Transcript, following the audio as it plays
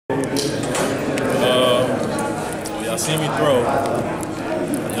Y'all see me throw.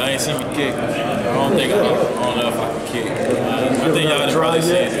 Y'all ain't seen me kick. I don't know if I can kick. I think y'all have probably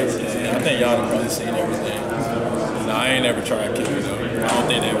seen everything. I think y'all have probably seen everything. No, I ain't never tried kicking though. I don't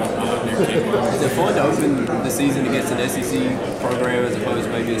think they want me out there kicking. Is it fun to open the season against an SEC program as opposed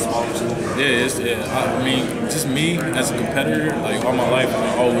to maybe a smaller school? Yeah, I mean, just me as a competitor, like all my life,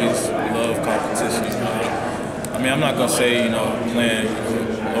 I always love competition. I mean, I'm not gonna say, playing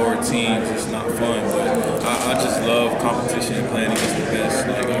lower teams is not fun, but I just love competition and playing against the best.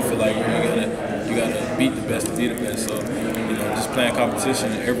 Like I feel like you gotta beat the best to be the best. So just playing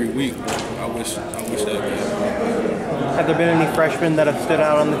competition every week. I wish that could. Have there been any freshmen that have stood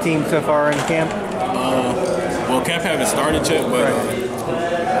out on the team so far in camp? Well, camp haven't started yet, but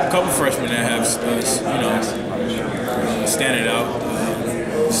a couple freshmen that have standing out.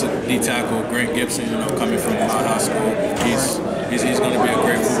 D-tackle Grant Gibson, coming from my high school, he's going to be a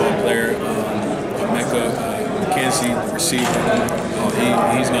great football player. McKenzie, the receiver,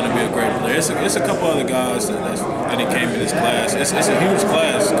 he's going to be a great player. It's a couple other guys that came in this class. It's a huge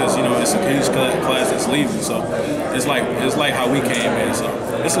class because it's a huge class that's leaving. So it's like how we came in. So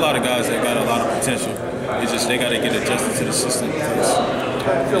it's a lot of guys that got a lot of potential. It's just they got to get adjusted to the system first.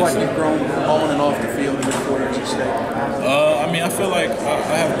 I feel like you've grown on and off the field in your 4 years at state. I mean, I feel like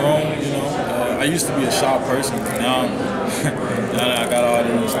I have grown. I used to be a shy person, but now that I got all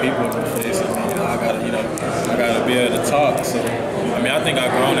these people in my face, I gotta be able to talk. So, I mean, I think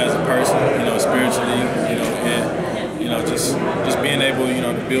I've grown as a person, spiritually, and just being able,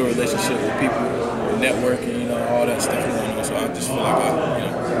 to build relationships with people, networking, all that stuff. So I just feel like I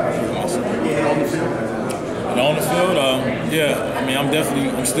improved myself. On the field. And on the field, yeah. I mean,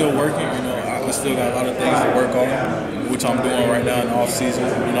 I'm still working. I still got a lot of things to work on, which I'm doing right now in the off season.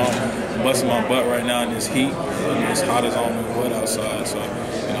 I'm busting my butt right now in this heat. It's hot as on the wood outside, so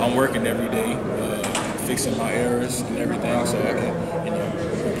I'm working every day, fixing my errors and everything, so I can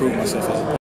improve myself as a player.